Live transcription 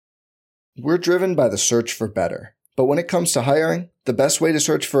We're driven by the search for better. But when it comes to hiring, the best way to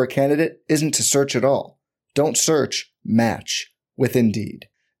search for a candidate isn't to search at all. Don't search, match with Indeed.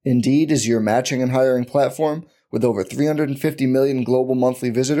 Indeed is your matching and hiring platform with over 350 million global monthly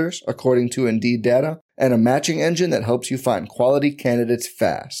visitors, according to Indeed data, and a matching engine that helps you find quality candidates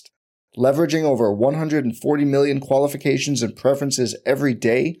fast. Leveraging over 140 million qualifications and preferences every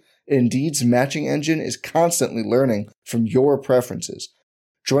day, Indeed's matching engine is constantly learning from your preferences.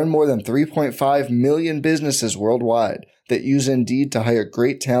 Join more than 3.5 million businesses worldwide that use Indeed to hire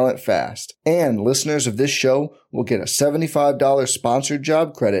great talent fast. And listeners of this show will get a $75 sponsored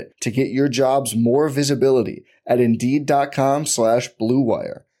job credit to get your jobs more visibility at Indeed.com/Blue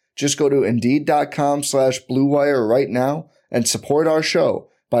Wire. Just go to Indeed.com/Blue Wire right now and support our show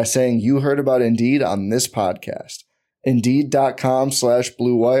by saying you heard about Indeed on this podcast.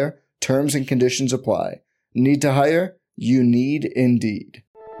 Indeed.com/Blue Wire. Terms and conditions apply. Need to hire? You need Indeed.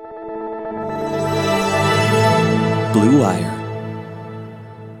 Blue Wire.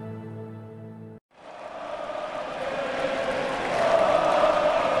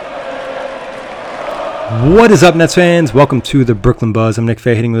 What is up, Nets fans? Welcome to the Brooklyn Buzz. I'm Nick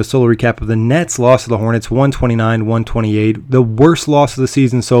Fay, hitting with a solo recap of the Nets' loss to the Hornets, 129-128. The worst loss of the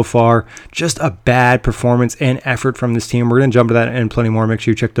season so far. Just a bad performance and effort from this team. We're going to jump to that and plenty more. Make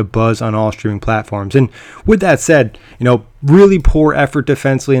sure you check the Buzz on all streaming platforms. And with that said, really poor effort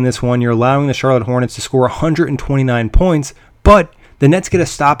defensively in this one. You're allowing the Charlotte Hornets to score 129 points, but the Nets get a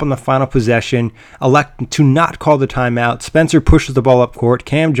stop on the final possession, elect to not call the timeout. Spencer pushes the ball up court.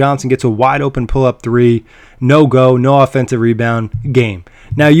 Cam Johnson gets a wide open pull-up three. No go, no offensive rebound, game.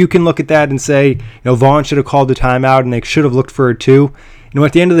 Now you can look at that and say, Vaughn should have called the timeout and they should have looked for a two.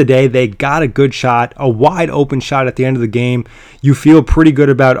 At the end of the day, they got a good shot, a wide open shot at the end of the game. You feel pretty good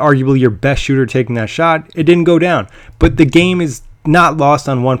about arguably your best shooter taking that shot. It didn't go down. But the game is not lost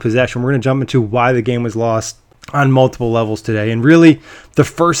on one possession. We're going to jump into why the game was lost on multiple levels today. And really, the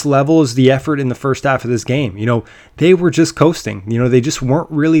first level is the effort in the first half of this game. They were just coasting. They just weren't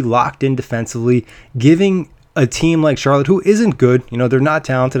really locked in defensively, giving a team like Charlotte, who isn't good, they're not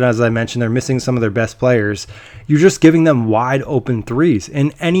talented, as I mentioned, they're missing some of their best players. You're just giving them wide open threes.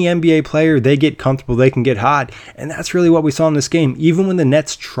 And any NBA player, they get comfortable, they can get hot. And that's really what we saw in this game. Even when the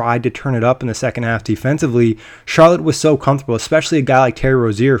Nets tried to turn it up in the second half defensively, Charlotte was so comfortable, especially a guy like Terry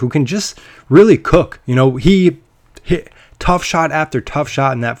Rozier, who can just really cook. He hit tough shot after tough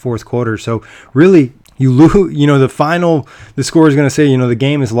shot in that fourth quarter. So really, you lose, the score is going to say, the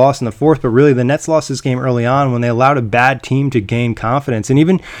game is lost in the fourth, but really the Nets lost this game early on when they allowed a bad team to gain confidence. And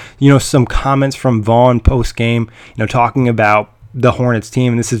even, some comments from Vaughn post game, talking about the Hornets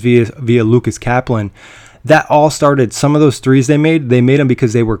team, and this is via Lucas Kaplan, that all started, some of those threes they made them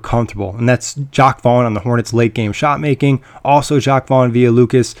because they were comfortable. And that's Jacques Vaughn on the Hornets late game shot making. Also Jacques Vaughn via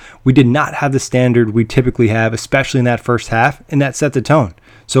Lucas. We did not have the standard we typically have, especially in that first half, and that set the tone.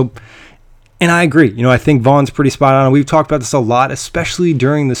 So, and I agree. I think Vaughn's pretty spot on. We've talked about this a lot, especially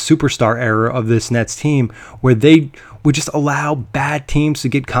during the superstar era of this Nets team, where they would just allow bad teams to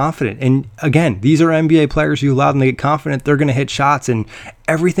get confident. And again, these are NBA players. You allow them to get confident, they're going to hit shots, and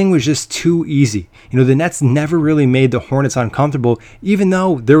everything was just too easy. The Nets never really made the Hornets uncomfortable, even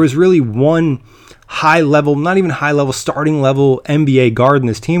though there was really one high level, not even high level, starting level NBA guard in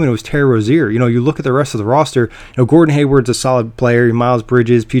this team, and it was Terry Rozier. You look at the rest of the roster, Gordon Hayward's a solid player, Miles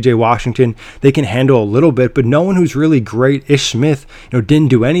Bridges, PJ Washington, they can handle a little bit, but no one who's really great. Ish Smith, didn't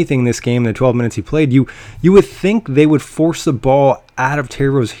do anything in this game in the 12 minutes he played. You would think they would force the ball out of Terry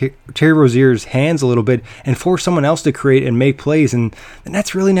Rozier's hands a little bit and force someone else to create and make plays, and the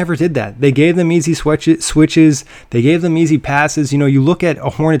Nets really never did that. They gave them easy switches, they gave them easy passes. You look at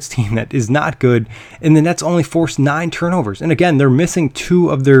a Hornets team that is not good, and the Nets only forced 9 turnovers, and again, they're missing 2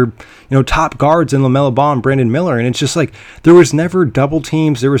 of their top guards in LaMelo Ball and Brandon Miller, and it's just like there was never double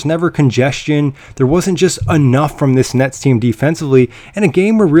teams, there was never congestion, there wasn't just enough from this Nets team defensively, and a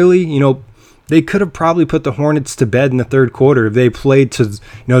game where really, they could have probably put the Hornets to bed in the third quarter if they played to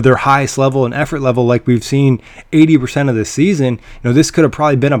their highest level and effort level like we've seen 80% of this season. This could have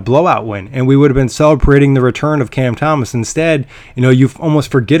probably been a blowout win, and we would have been celebrating the return of Cam Thomas. Instead, you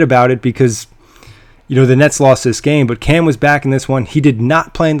almost forget about it because the Nets lost this game, but Cam was back in this one. He did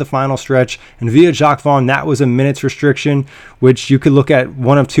not play in the final stretch, and via Jacques Vaughn, that was a minutes restriction, which you could look at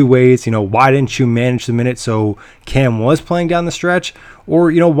one of two ways. Why didn't you manage the minutes so Cam was playing down the stretch? Or,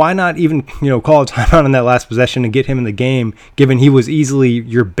 why not even, call a timeout on that last possession and get him in the game, given he was easily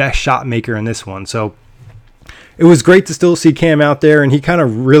your best shot maker in this one. So it was great to still see Cam out there, and he kind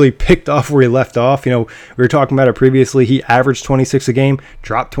of really picked off where he left off. We were talking about it previously. He averaged 26 a game,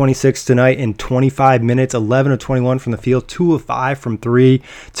 dropped 26 tonight in 25 minutes, 11 of 21 from the field, 2 of 5 from 3,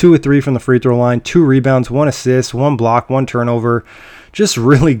 2 of 3 from the free throw line, 2 rebounds, 1 assist, 1 block, 1 turnover. Just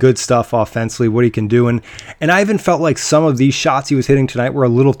really good stuff offensively, what he can do. And I even felt like some of these shots he was hitting tonight were a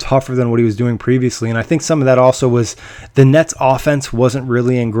little tougher than what he was doing previously. And I think some of that also was the Nets offense wasn't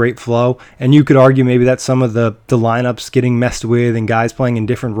really in great flow. And you could argue maybe that's some of the lineups getting messed with and guys playing in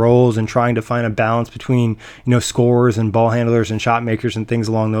different roles and trying to find a balance between, scorers and ball handlers and shot makers and things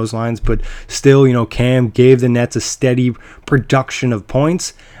along those lines. But still, Cam gave the Nets a steady production of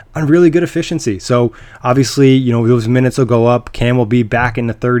points on really good efficiency. So obviously, those minutes will go up. Cam will be back in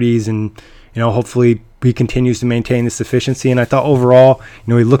the 30s, and hopefully he continues to maintain this efficiency. And I thought overall,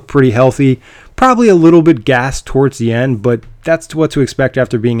 he looked pretty healthy, probably a little bit gassed towards the end, but that's what to expect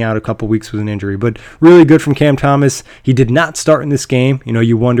after being out a couple weeks with an injury. But really good from Cam Thomas. He did not start in this game.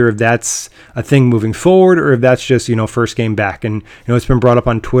 You wonder if that's a thing moving forward or if that's just, first game back. And, it's been brought up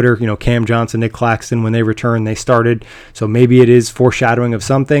on Twitter, Cam Johnson, Nick Claxton, when they returned, they started. So maybe it is foreshadowing of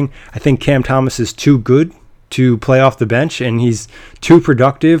something. I think Cam Thomas is too good to play off the bench, and he's too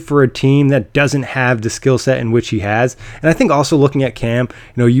productive for a team that doesn't have the skill set in which he has. And I think also looking at Cam,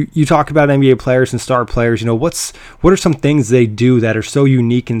 you talk about NBA players and star players, what are some things they do that are so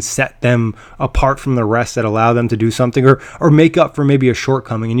unique and set them apart from the rest that allow them to do something or make up for maybe a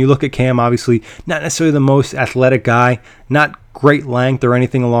shortcoming. And you look at Cam, obviously not necessarily the most athletic guy, not great length or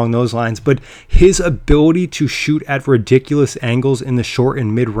anything along those lines, but his ability to shoot at ridiculous angles in the short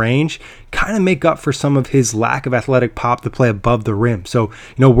and mid-range kind of make up for some of his lack of athletic pop to play above the rim. So,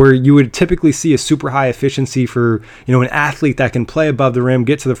 where you would typically see a super high efficiency for, an athlete that can play above the rim,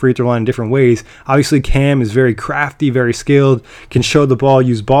 get to the free throw line in different ways. Obviously, Cam is very crafty, very skilled, can show the ball,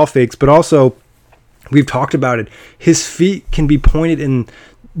 use ball fakes, but also, we've talked about it, his feet can be pointed in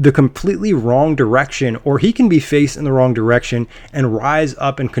the completely wrong direction, or he can be faced in the wrong direction and rise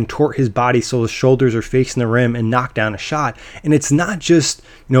up and contort his body so his shoulders are facing the rim and knock down a shot. And it's not just,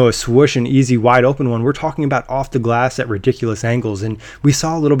 a swoosh and easy wide open one. We're talking about off the glass at ridiculous angles. And we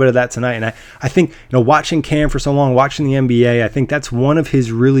saw a little bit of that tonight. And I think, watching Cam for so long, watching the NBA, I think that's one of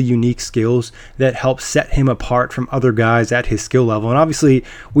his really unique skills that helps set him apart from other guys at his skill level. And obviously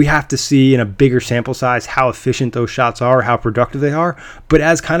we have to see in a bigger sample size how efficient those shots are, how productive they are. But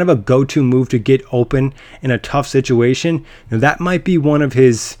as kind of a go-to move to get open in a tough situation, that might be one of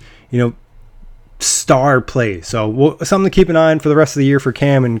his, star plays. So something to keep an eye on for the rest of the year for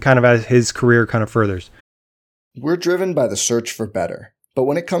Cam and kind of as his career kind of furthers. We're driven by the search for better. But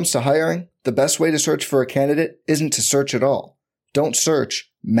when it comes to hiring, the best way to search for a candidate isn't to search at all. Don't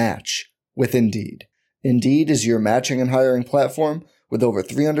search, match with Indeed. Indeed is your matching and hiring platform with over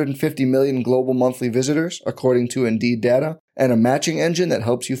 350 million global monthly visitors, according to Indeed data, and a matching engine that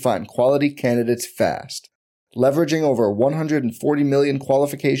helps you find quality candidates fast. Leveraging over 140 million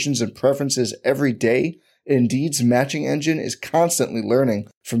qualifications and preferences every day, Indeed's matching engine is constantly learning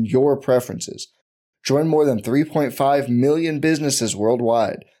from your preferences. Join more than 3.5 million businesses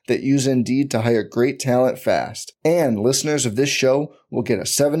worldwide that use Indeed to hire great talent fast. And listeners of this show will get a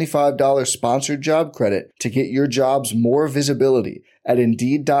 $75 sponsored job credit to get your jobs more visibility at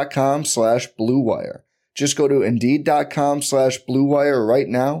Indeed.com/Blue Wire. Just go to Indeed.com/Blue Wire right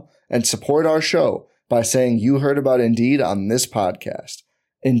now and support our show by saying you heard about Indeed on this podcast.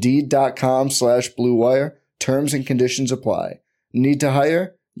 Indeed.com/Blue Wire. Terms and conditions apply. Need to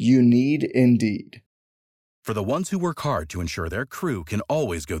hire? You need Indeed. For the ones who work hard to ensure their crew can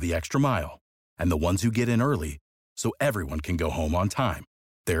always go the extra mile, and the ones who get in early so everyone can go home on time,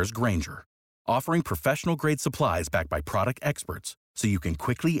 there's Grainger, offering professional-grade supplies backed by product experts so you can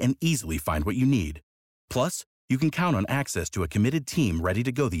quickly and easily find what you need. Plus, you can count on access to a committed team ready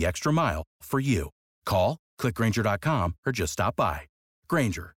to go the extra mile for you. Call, click Grainger.com, or just stop by.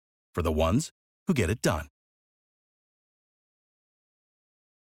 Grainger, for the ones who get it done.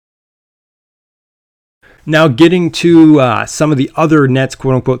 Now getting to some of the other Nets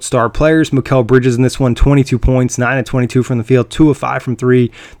quote-unquote star players. Mikal Bridges in this one, 22 points, 9 of 22 from the field, 2 of 5 from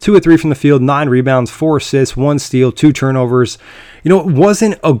 3, 2 of 3 from the field, 9 rebounds, 4 assists, 1 steal, 2 turnovers. It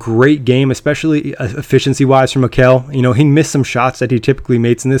wasn't a great game, especially efficiency-wise for Mikal. He missed some shots that he typically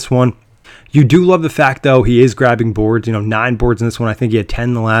makes in this one. You do love the fact, though, he is grabbing boards. 9 boards in this one. I think he had 10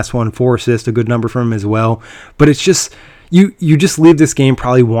 in the last one, 4 assists, a good number for him as well. But it's just, you just leave this game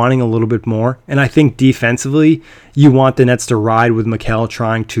probably wanting a little bit more. And I think defensively, you want the Nets to ride with Mikal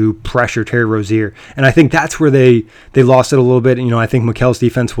trying to pressure Terry Rozier. And I think that's where they lost it a little bit. I think Mikal's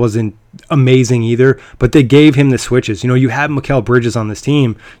defense wasn't amazing either, but they gave him the switches. You have Mikal Bridges on this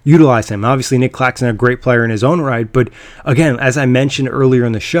team, utilize him. Obviously, Nick Claxton, a great player in his own right. But again, as I mentioned earlier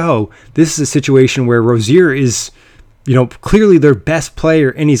in the show, this is a situation where Rozier is clearly their best player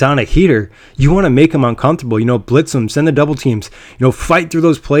and he's on a heater. You want to make him uncomfortable, blitz him, send the double teams, fight through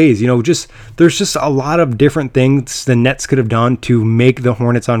those plays, there's just a lot of different things the Nets could have done to make the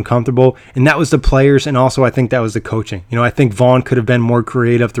Hornets uncomfortable. And that was the players. And also I think that was the coaching. I think Vaughn could have been more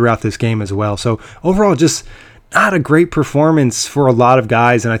creative throughout this game as well. So overall, just not a great performance for a lot of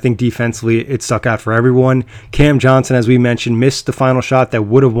guys, and I think defensively it stuck out for everyone. Cam Johnson, as we mentioned, missed the final shot that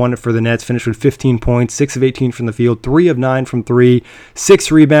would have won it for the Nets, finished with 15 points, 6 of 18 from the field, 3 of 9 from 3, 6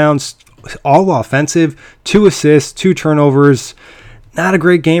 rebounds, all offensive, 2 assists, 2 turnovers. Not a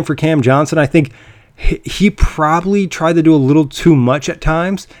great game for Cam Johnson. I think he probably tried to do a little too much at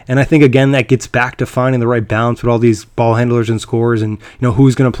times, and I think again that gets back to finding the right balance with all these ball handlers and scorers, and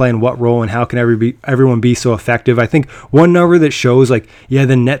who's going to play in what role and how can everyone be so effective. I think one number that shows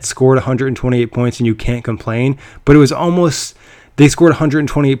the Nets scored 128 points and you can't complain, but it was almost they scored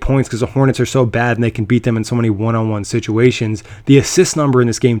 128 points because the Hornets are so bad and they can beat them in so many one-on-one situations. The assist number in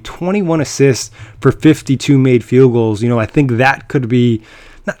this game, 21 assists for 52 made field goals. I think that could be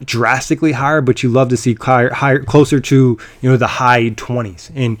not drastically higher, but you love to see higher, closer to the high 20s.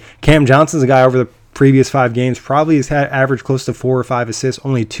 And Cam Johnson's a guy over the previous 5 games probably has had averaged close to 4 or 5 assists,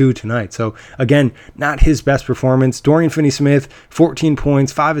 only 2 tonight. So again, not his best performance. Dorian Finney-Smith, 14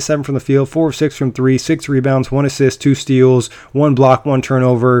 points, 5 of 7 from the field, 4 of 6 from 3, 6 rebounds, 1 assist, 2 steals, 1 block, 1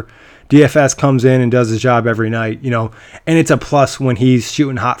 turnover. DFS comes in and does his job every night, and it's a plus when he's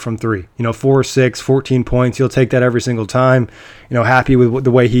shooting hot from 3. 4, 6, 14 points. He'll take that every single time. Happy with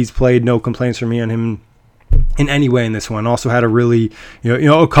the way he's played. No complaints from me on him in any way in this one. Also had a really,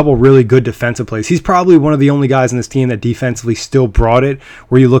 a couple really good defensive plays. He's probably one of the only guys in this team that defensively still brought it,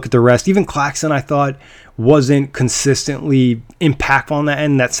 where you look at the rest. Even Claxton, I thought, wasn't consistently impactful on that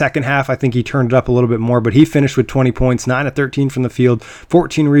end. That second half, I think he turned it up a little bit more, but he finished with 20 points, 9 of 13 from the field,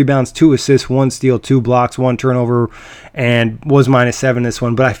 14 rebounds, 2 assists, 1 steal, 2 blocks, 1 turnover, and was -7 this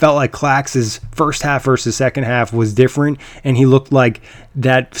one. But I felt like Clax's first half versus second half was different, and he looked like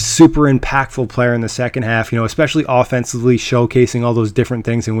that super impactful player in the second half, especially offensively, showcasing all those different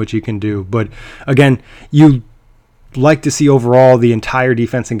things in which he can do. But again, you like to see overall the entire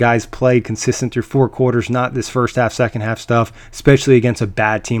defense and guys play consistent through 4 quarters, not this first half, second half stuff, especially against a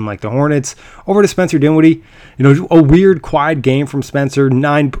bad team like the Hornets. Over to Spencer Dinwiddie, a weird, quiet game from Spencer.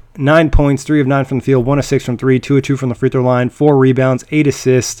 9 points, 3 of 9 from the field, 1 of 6 from 3, 2 of 2 from the free throw line, 4 rebounds, 8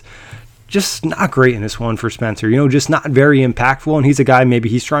 assists. Just not great in this one for Spencer, just not very impactful. And he's a guy, maybe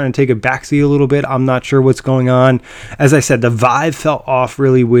he's trying to take a backseat a little bit. I'm not sure what's going on. As I said, the vibe felt off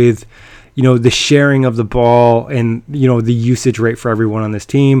really with the sharing of the ball and, the usage rate for everyone on this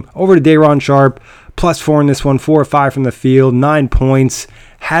team. Over to Day'Ron Sharpe, +4 in this one, 4 of 5 from the field, 9 points,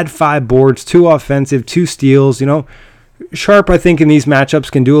 had 5 boards, 2 offensive, 2 steals. Sharpe, I think, in these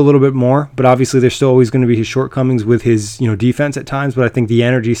matchups can do a little bit more, but obviously there's still always going to be his shortcomings with his, defense at times, but I think the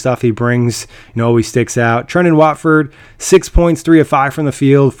energy stuff he brings, always sticks out. Trendon Watford, 6 points, 3 of 5 from the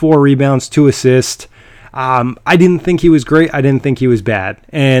field, 4 rebounds, 2 assists. I didn't think he was great. I didn't think he was bad.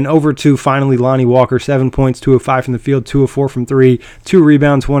 And over to finally Lonnie Walker, 7 points, 2 of 5 from the field, 2 of 4 from 3, 2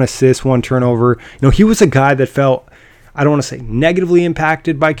 rebounds, 1 assist, 1 turnover. He was a guy that felt, I don't want to say negatively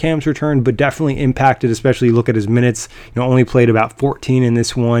impacted by Cam's return, but definitely impacted, especially look at his minutes. Only played about 14 in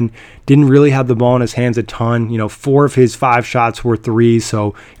this one. Didn't really have the ball in his hands a ton. 4 of his 5 shots were threes,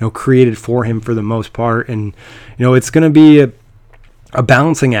 so, created for him for the most part. And, it's going to be a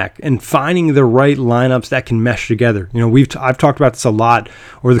balancing act and finding the right lineups that can mesh together. I've talked about this a lot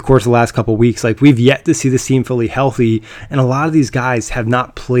over the course of the last couple of weeks. We've yet to see this team fully healthy, and a lot of these guys have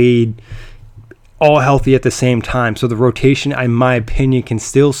not played all healthy at the same time. So the rotation, in my opinion, can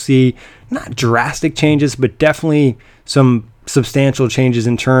still see not drastic changes, but definitely some substantial changes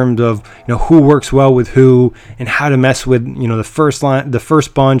in terms of who works well with who and how to mess with the first line, the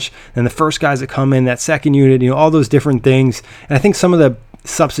first bunch, and the first guys that come in, that second unit, all those different things. And I think some of the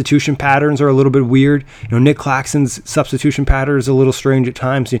substitution patterns are a little bit weird. Nick Claxton's substitution pattern is a little strange at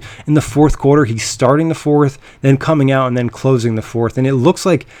times. In the fourth quarter, he's starting the fourth, then coming out and then closing the fourth, and it looks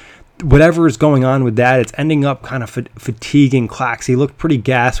like whatever is going on with that, it's ending up kind of fatiguing Clax. He looked pretty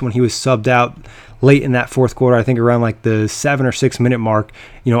gassed when he was subbed out late in that fourth quarter, I think around the 7 or 6 minute mark.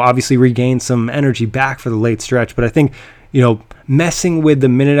 Obviously regained some energy back for the late stretch, but I think, messing with the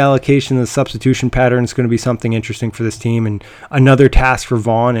minute allocation, the substitution pattern is going to be something interesting for this team and another task for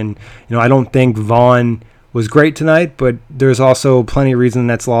Vaughn. And, I don't think Vaughn was great tonight, but there's also plenty of reason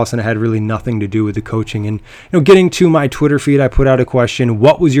the Nets lost, and it had really nothing to do with the coaching. And, getting to my Twitter feed, I put out a question: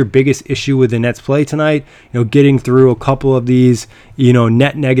 what was your biggest issue with the Nets play tonight? Getting through a couple of these,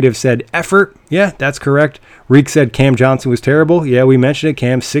 net negative said effort. Yeah, that's correct. Reek said Cam Johnson was terrible. Yeah, we mentioned it.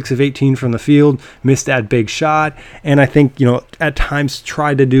 Cam, 6 of 18 from the field, missed that big shot. And I think, at times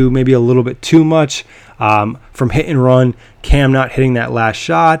tried to do maybe a little bit too much from hit and run. Cam not hitting that last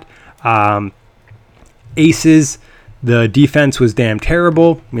shot. Aces, the defense was damn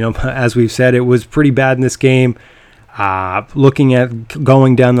terrible. As we've said, it was pretty bad in this game. Looking at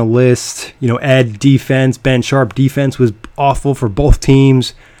going down the list, Ed defense, Ben Sharp defense was awful for both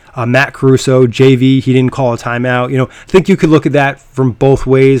teams. Matt Caruso, JV, he didn't call a timeout. I think you could look at that from both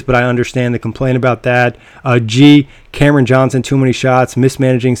ways, but I understand the complaint about that. G, Cameron Johnson, too many shots,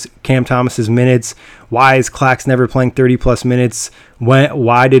 mismanaging Cam Thomas's minutes. Why is Clax never playing 30-plus minutes?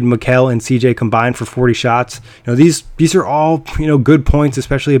 Why did Mikal and CJ combine for 40 shots? These are all, good points,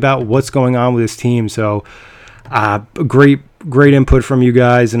 especially about what's going on with this team. So, great input from you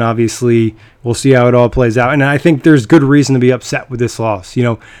guys, and obviously we'll see how it all plays out. And I think there's good reason to be upset with this loss.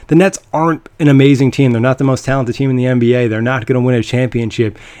 The Nets aren't an amazing team. They're not the most talented team in the NBA. They're not going to win a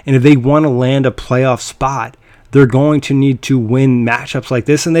championship. And if they want to land a playoff spot, they're going to need to win matchups like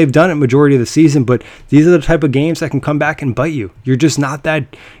this, and they've done it majority of the season, but these are the type of games that can come back and bite you. You're just not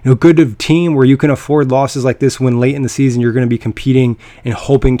that good of a team where you can afford losses like this when late in the season you're going to be competing and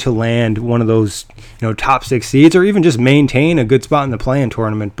hoping to land one of those top 6 seeds or even just maintain a good spot in the play-in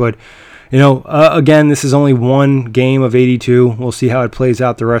tournament. But again, this is only one game of 82. We'll see how it plays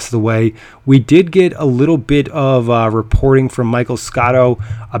out the rest of the way. We did get a little bit of reporting from Michael Scotto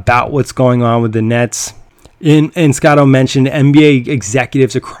about what's going on with the Nets. And Scotto mentioned NBA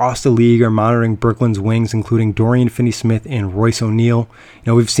executives across the league are monitoring Brooklyn's wings, including Dorian Finney-Smith and Royce O'Neal.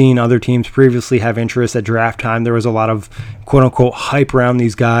 We've seen other teams previously have interest at draft time. There was a lot of quote-unquote hype around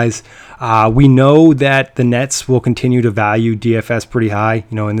these guys. We know that the Nets will continue to value DFS pretty high.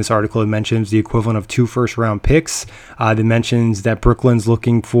 In this article, it mentions the equivalent of 2 first-round picks. It mentions that Brooklyn's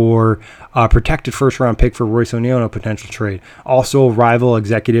looking for a protected first-round pick for Royce O'Neal in a potential trade. Also, rival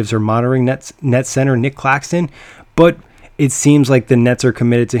executives are monitoring Nets center Nick Claxton, but it seems like the Nets are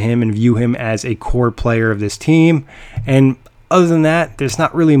committed to him and view him as a core player of this team. And other than that, there's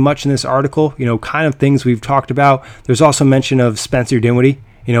not really much in this article, kind of things we've talked about. There's also mention of Spencer Dinwiddie.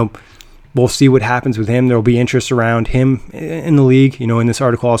 We'll see what happens with him. There will be interest around him in the league. In this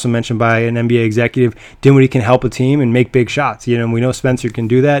article also mentioned by an NBA executive, Dinwiddie can help a team and make big shots. We know Spencer can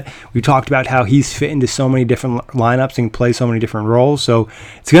do that. We talked about how he's fit into so many different lineups and play so many different roles. So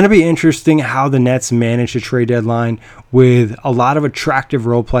it's going to be interesting how the Nets manage the trade deadline with a lot of attractive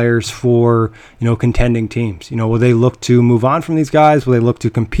role players for, contending teams. Will they look to move on from these guys? Will they look to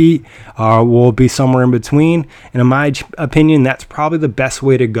compete? Will it be somewhere in between? And in my opinion, that's probably the best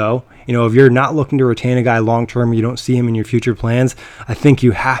way to go. If you're not looking to retain a guy long-term, you don't see him in your future plans, I think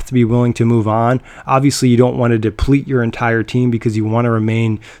you have to be willing to move on. Obviously, you don't want to deplete your entire team because you want to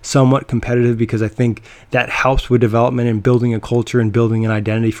remain somewhat competitive, because I think that helps with development and building a culture and building an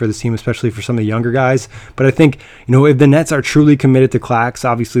identity for this team, especially for some of the younger guys. But I think, if the Nets are truly committed to Clax,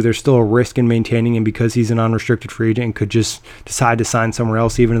 obviously there's still a risk in maintaining him because he's an unrestricted free agent and could just decide to sign somewhere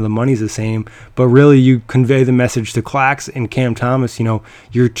else, even if the money's the same. But really, you convey the message to Clax and Cam Thomas,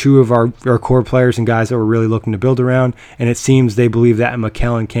 you're 2 of our core players and guys that we're really looking to build around, and it seems they believe that in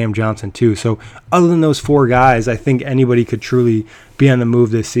Mikal and Cam Johnson too. So other than those 4 guys, I think anybody could truly be on the move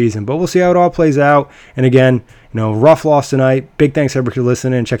this season. But we'll see how it all plays out. And again, rough loss tonight. Big thanks everybody for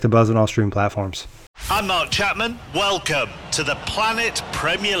listening, and check the Buzz on all streaming platforms. I'm Mark Chapman. Welcome to the Planet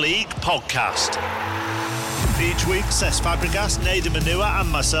Premier League podcast. Each week, Cesc Fabregas, Nader Manua and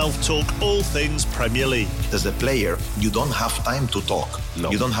myself talk all things Premier League. As a player, you don't have time to talk. No.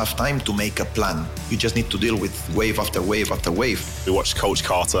 You don't have time to make a plan. You just need to deal with wave after wave after wave. We watched Coach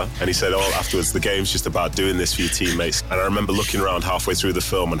Carter, and he said, afterwards, the game's just about doing this for your teammates. And I remember looking around halfway through the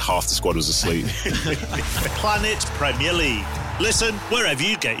film and half the squad was asleep. Planet Premier League. Listen wherever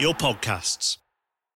you get your podcasts.